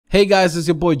Hey guys, it's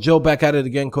your boy Joe back at it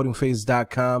again,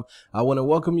 CodingPhase.com. I want to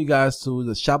welcome you guys to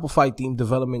the Shopify Theme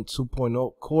Development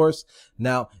 2.0 course.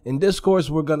 Now, in this course,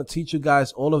 we're going to teach you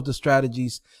guys all of the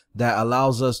strategies that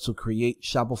allows us to create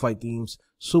Shopify themes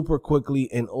super quickly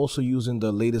and also using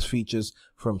the latest features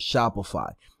from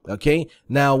Shopify. Okay,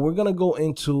 now we're going to go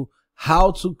into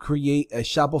how to create a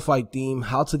Shopify theme,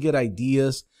 how to get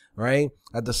ideas, right?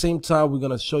 At the same time, we're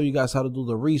going to show you guys how to do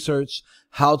the research,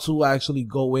 how to actually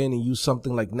go in and use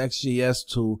something like Next.js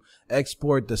to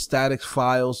export the static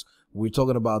files. We're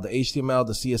talking about the HTML,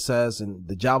 the CSS, and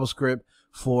the JavaScript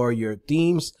for your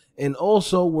themes. And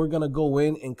also, we're going to go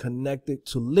in and connect it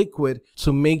to Liquid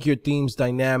to make your themes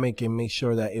dynamic and make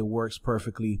sure that it works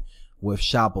perfectly with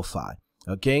Shopify.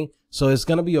 Okay, so it's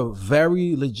going to be a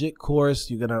very legit course.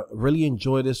 You're going to really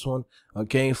enjoy this one.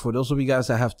 Okay, for those of you guys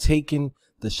that have taken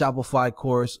the Shopify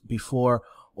course before,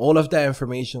 all of that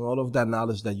information, all of that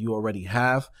knowledge that you already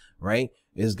have, right,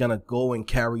 is going to go and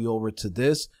carry over to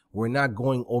this. We're not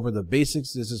going over the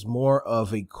basics. This is more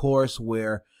of a course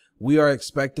where we are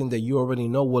expecting that you already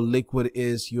know what Liquid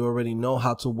is. You already know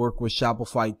how to work with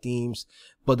Shopify themes.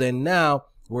 But then now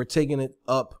we're taking it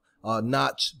up a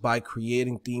notch by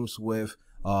creating themes with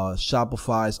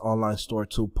Shopify's online store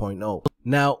 2.0.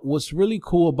 Now, what's really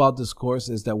cool about this course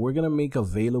is that we're going to make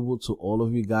available to all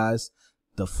of you guys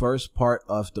the first part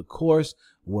of the course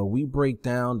where we break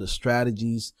down the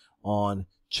strategies on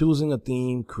choosing a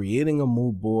theme, creating a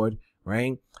mood board,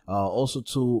 right? Also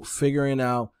to figuring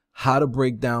out how to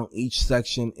break down each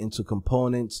section into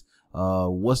components.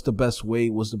 What's the best way?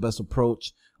 What's the best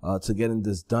approach to getting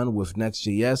this done with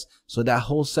Next.js? So that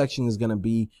whole section is going to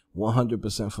be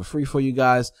 100% for free for you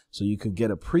guys, so you can get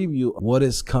a preview of what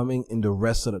is coming in the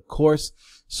rest of the course.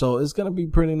 So it's going to be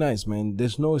pretty nice, man.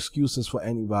 There's no excuses for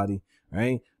anybody,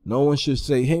 right? No one should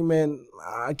say, hey man,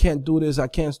 I can't do this, I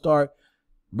can't start.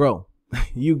 Bro,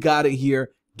 you got it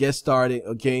here. Get started.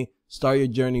 Okay, start your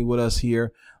journey with us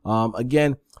here.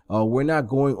 Again, we're not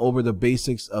going over the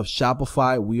basics of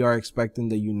Shopify. We are expecting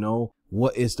that you know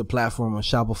what is the platform on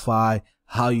Shopify,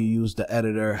 how you use the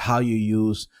editor, how you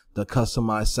use the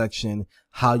customize section,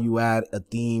 how you add a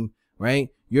theme, right?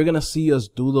 You're going to see us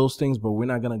do those things, but we're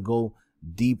not going to go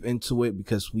deep into it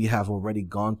because we have already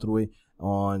gone through it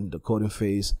on the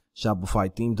CodingPhase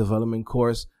Shopify Theme Development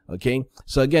course. Okay,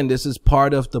 so again, this is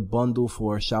part of the bundle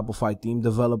for Shopify Theme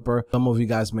Developer. Some of you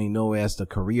guys may know it as the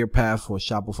career path for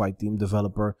Shopify Theme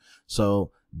Developer.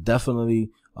 So definitely,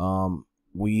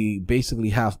 we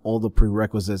basically have all the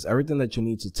prerequisites, everything that you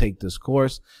need to take this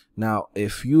course. Now,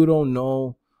 if you don't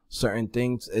know certain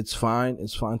things, it's fine.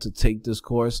 It's fine to take this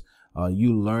course.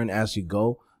 You learn as you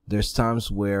go. There's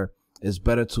times where it's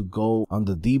better to go on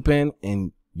the deep end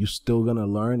and you're still going to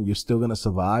learn. You're still going to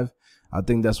survive. I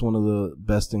think that's one of the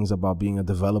best things about being a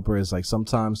developer is like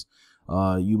sometimes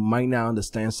you might not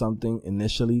understand something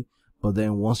initially, but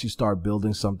then once you start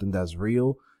building something that's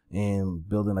real and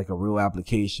building like a real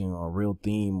application or a real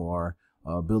theme or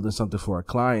building something for a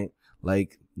client,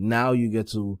 like now you get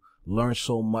to learn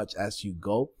so much as you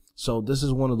go. So this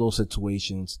is one of those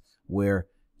situations where,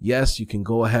 yes, you can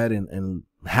go ahead and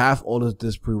have all of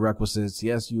this prerequisites.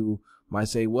 Yes, you might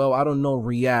say, well, I don't know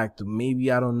React,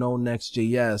 maybe I don't know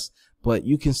Next.js, but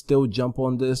you can still jump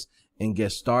on this and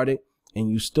get started and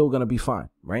you're still going to be fine,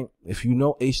 right? If you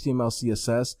know HTML,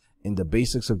 CSS, and the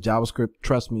basics of JavaScript,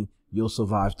 trust me, you'll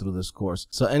survive through this course.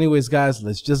 So anyways, guys,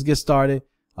 let's just get started.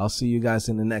 I'll see you guys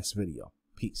in the next video.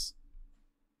 Peace.